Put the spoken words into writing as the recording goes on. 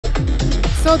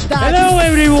So that Hello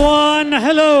everyone,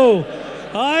 hello.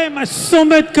 I'm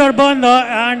Sumit Kharbanda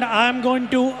and I'm going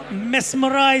to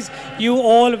mesmerize you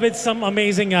all with some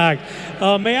amazing act.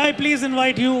 May I please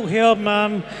invite you here,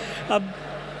 ma'am?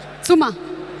 Suma.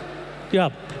 Yeah.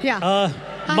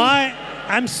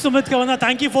 I'm Sumit Kharbanda.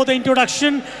 Thank you for the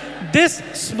introduction. This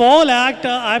small act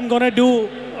I'm going to do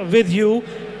with you.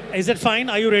 Is it fine?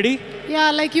 Are you ready? Yeah,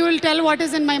 like you will tell what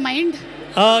is in my mind.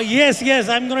 Yes,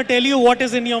 I'm going to tell you what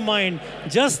is in your mind.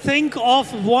 Just think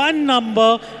of one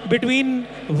number between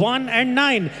 1 and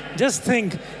 9. Just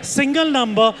think. Single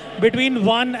number between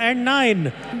 1 and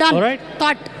 9. Done. All right?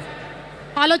 Thought.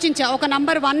 ఆలోచించా ఒక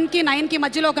number 1కి 9కి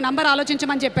మధ్యలో ఒక number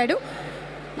ఆలోచించమని చెప్పాడు.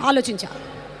 ఆలోచించా.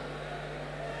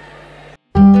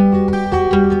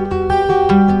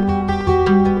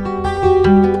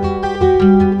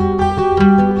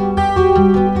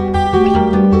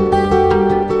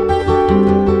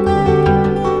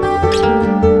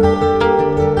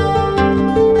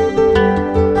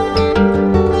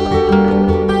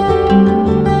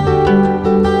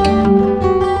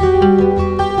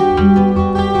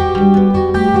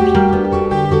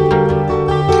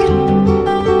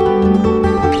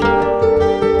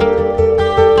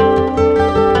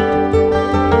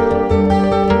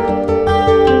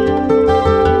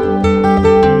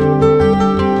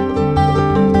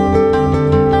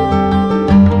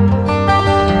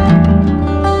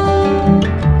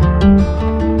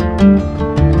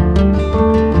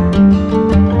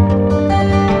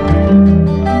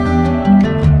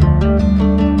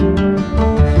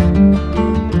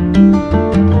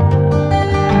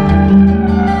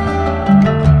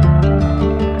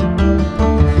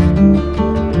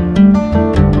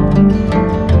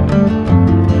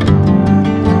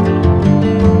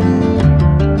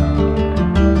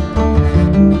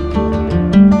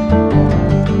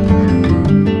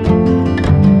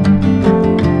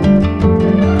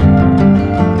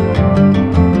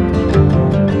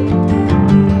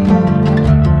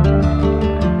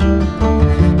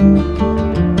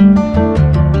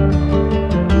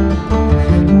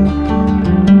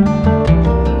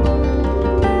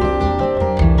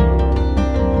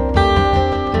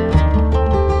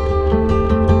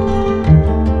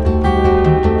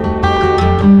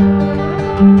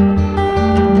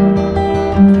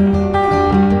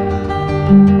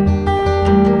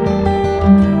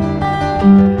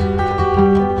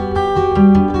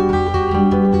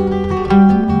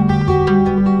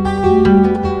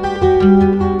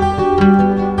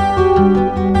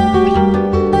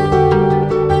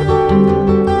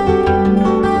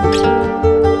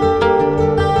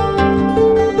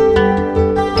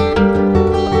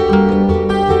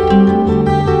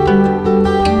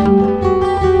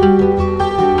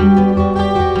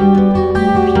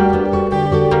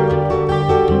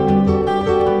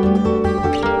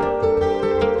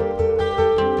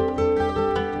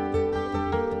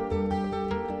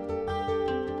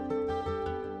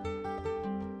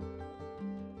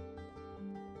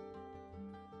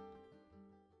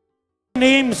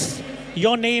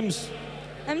 Your names.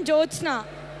 I'm Jyotsna.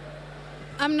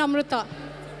 I'm Namrata.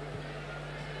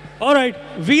 All right,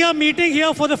 we are meeting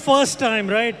here for the first time,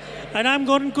 right? And I'm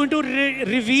going to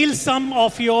reveal some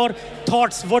of your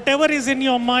thoughts. Whatever is in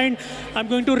your mind, I'm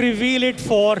going to reveal it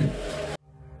for.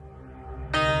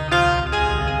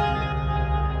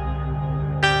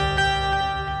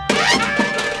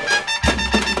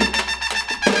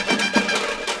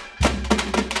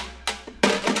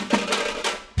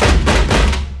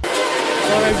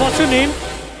 What's your name?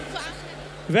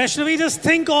 Vaishnavi, just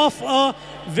think of a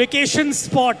vacation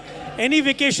spot. Any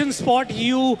vacation spot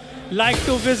you like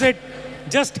to visit,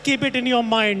 just keep it in your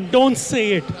mind. Don't say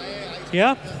it.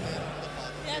 Yeah?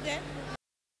 Yeah, there.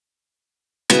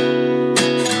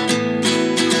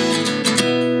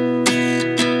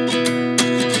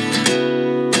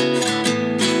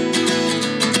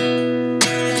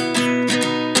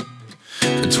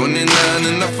 At 29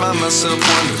 and I find myself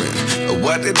wondering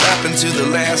what did happen to the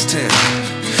last 10.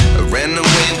 I ran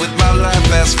away with my life,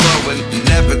 fast forward,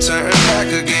 never turn back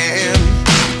again.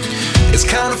 It's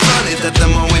kind of funny that the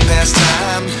more we pass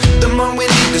time, the more we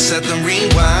need to set them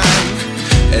rewind.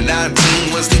 And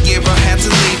 19 was the year I had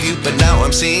to leave you, but now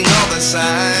I'm seeing all the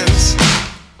signs.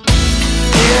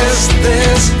 Is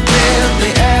this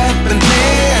really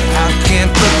happening? I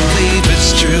can't believe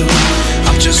it's true.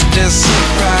 I'm just as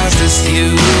surprised as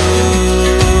you.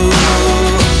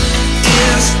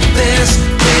 Is this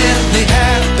really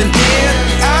happening?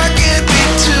 I can't be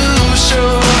too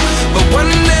sure, but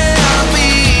one day I'll be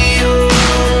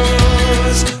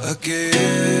yours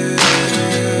again.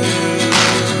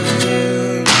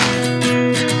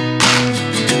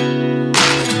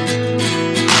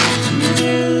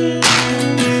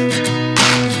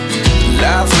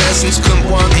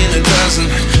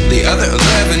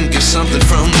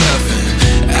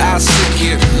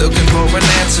 here looking for an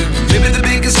answer. Maybe the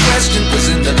biggest question was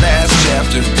in the last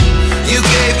chapter. You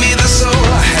gave me the soul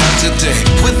I have today.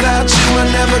 Without you I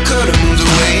never could have moved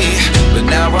away. But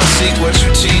now I see what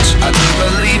you teach. I do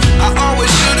believe I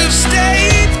always should have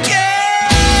stayed.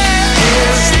 Yeah.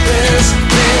 Is this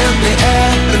really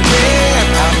happening?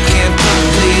 I can't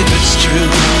believe it's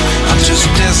true. I'm just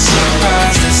as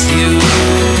surprised as you.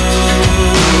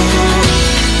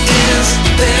 Is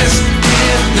this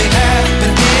really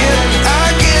happening? I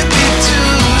can't be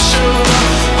too sure.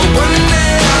 But one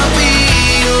day I'll be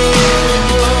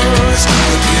yours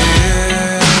again.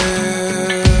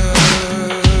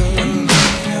 One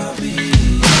day I'll be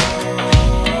yours.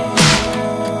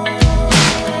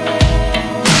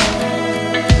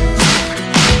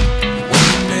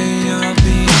 One day I'll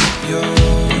be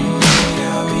yours.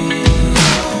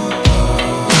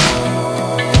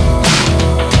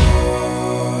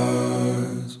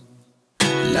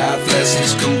 Life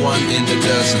lessons come one in a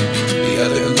dozen. The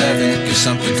other 11 get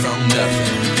something from nothing.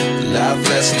 Life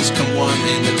lessons come one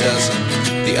in a dozen.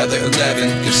 The other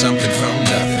 11 get something from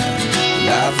nothing.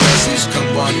 Life lessons come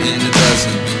one in a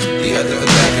dozen. The other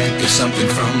 11 get something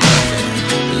from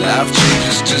nothing. Life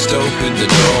changes just open the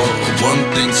door. One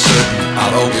thing's certain,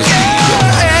 I'll always be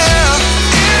yours.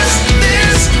 Is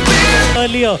this real?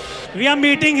 Earlier, we are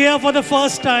meeting here for the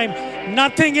first time.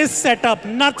 Nothing is set up.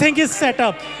 Nothing is set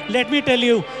up. Let me tell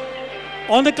you.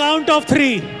 On the count of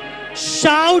 3,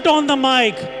 shout on the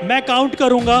mic. मैं count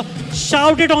करूँगा.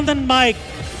 Shout it on the mic.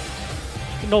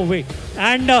 No way.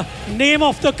 And name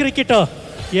of the cricketer.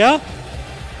 Yeah.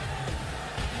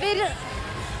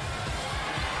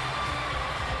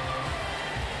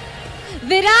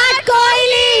 Virat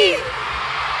Kohli.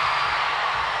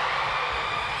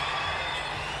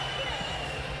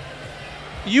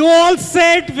 You all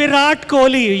said Virat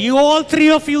Kohli. You all 3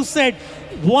 of you said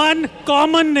one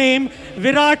common name,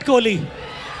 Virat Kohli.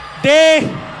 They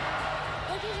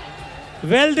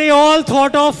all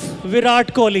thought of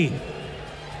Virat Kohli.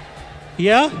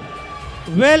 Yeah?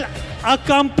 Well,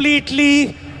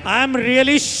 I'm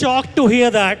really shocked to hear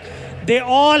that. They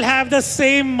all have the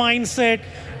same mindset.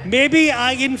 Maybe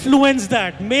I influenced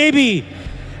that. Maybe.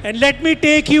 And let me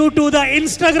take you to the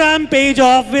Instagram page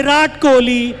of Virat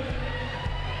Kohli.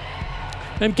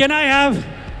 And can I have...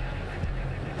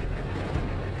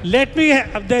 Let me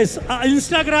have this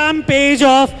Instagram page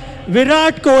of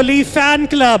Virat Kohli fan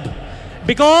club.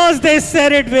 Because they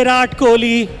said it Virat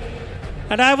Kohli.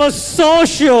 And I was so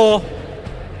sure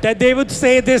that they would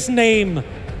say this name.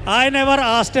 I never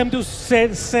asked them to say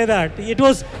that. It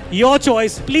was your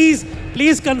choice. Please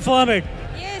confirm it.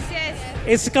 Yes.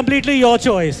 It's completely your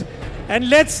choice. And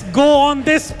let's go on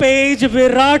this page,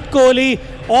 Virat Kohli,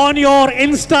 on your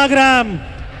Instagram.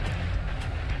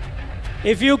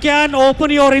 If you can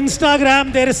open your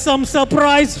Instagram, there is some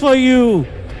surprise for you.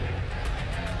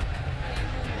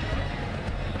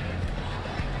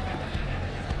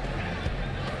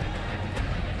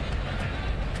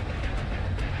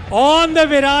 On the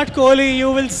Virat Kohli,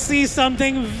 you will see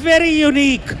something very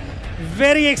unique,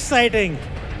 very exciting.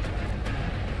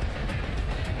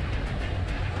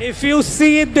 If you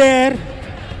see it there,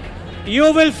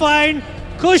 you will find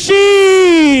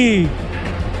KUSHI.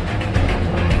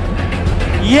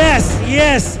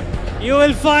 Yes, you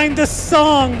will find the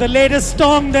song, the latest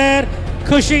song there,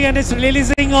 KUSHI, and it's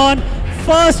releasing on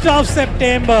 1st of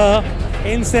September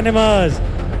in cinemas.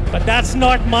 But that's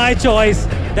not my choice,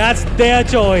 that's their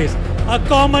choice, a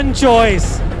common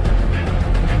choice.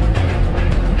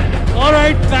 All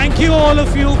right, thank you all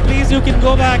of you. Please, you can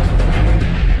go back.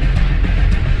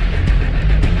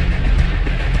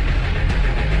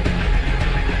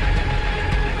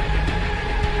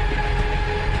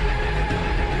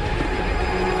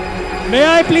 May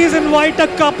I please invite a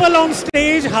couple on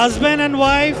stage, husband and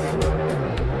wife?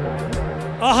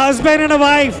 A husband and a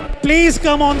wife, please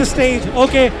come on the stage.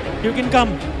 Okay, you can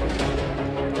come.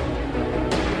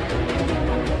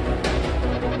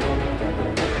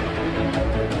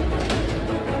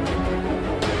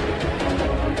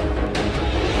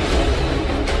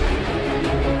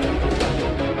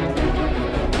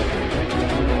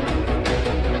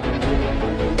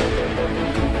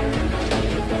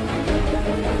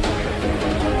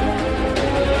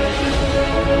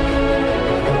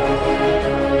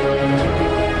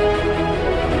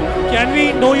 Can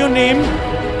we know your name?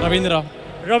 Ravindra.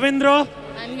 Ravindra?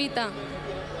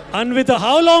 Anvita.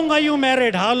 How long are you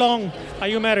married?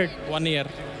 1 year.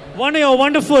 1 year,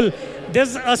 wonderful.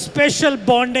 There's a special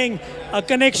bonding, a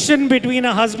connection between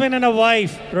a husband and a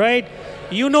wife, right?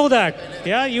 You know that,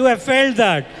 yeah? You have felt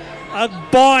that. A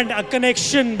bond, a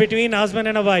connection between a husband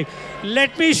and a wife.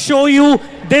 Let me show you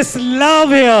this love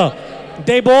here.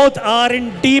 they both are in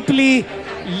deeply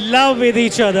love with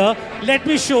each other. Let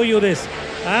me show you this.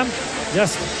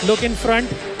 Just look in front.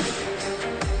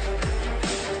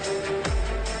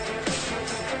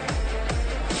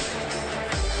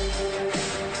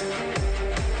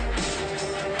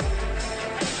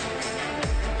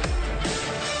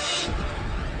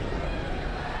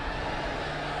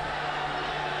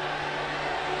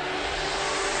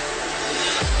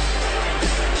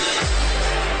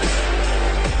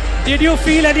 Did you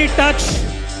feel any touch?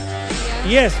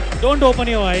 Yes. Don't open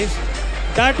your eyes.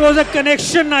 That was a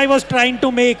connection I was trying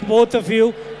to make, both of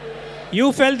you.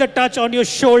 You felt the touch on your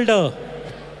shoulder.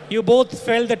 You both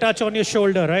felt the touch on your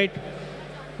shoulder, right?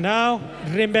 Now,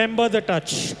 remember the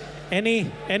touch.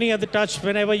 Any other touch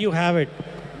whenever you have it.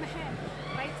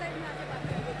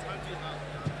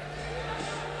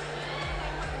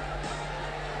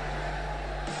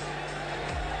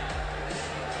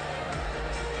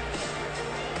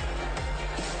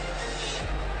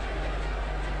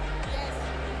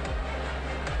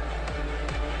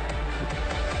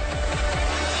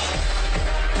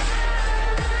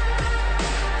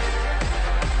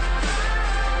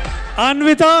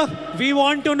 Anvita, we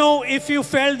want to know if you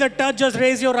felt the touch. Just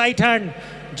raise your right hand.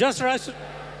 Just rush.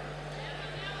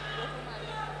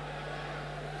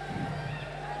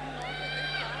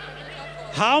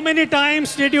 How many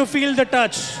times did you feel the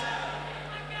touch?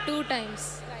 2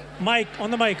 times. Mic,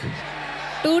 on the mic.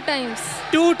 2 times.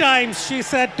 2 times. She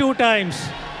said 2 times.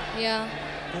 Yeah.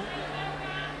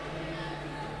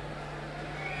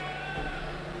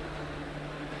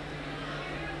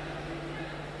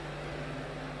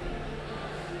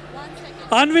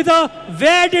 Anvita,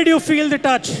 where did you feel the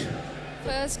touch?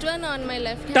 First one on my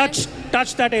left hand.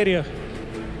 Touch that area.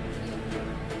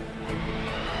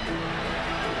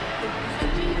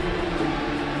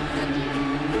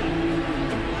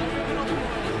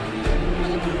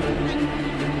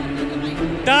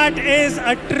 That is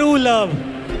a true love.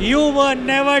 You were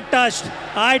never touched.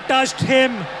 I touched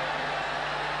him.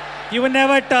 You were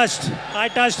never touched. I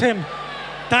touched him.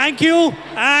 Thank you,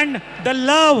 and the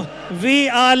love we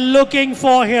are looking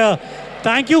for here.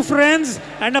 Thank you, friends,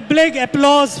 and a big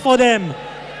applause for them.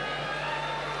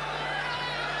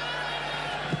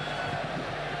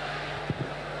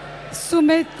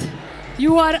 Sumit,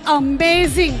 you are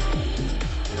amazing.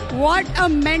 What a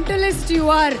mentalist you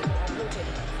are.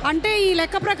 అంటే ఈ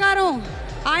లెక్క ప్రకారం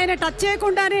ఆయన touch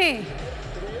చేయకుండానే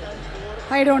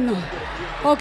I don't know.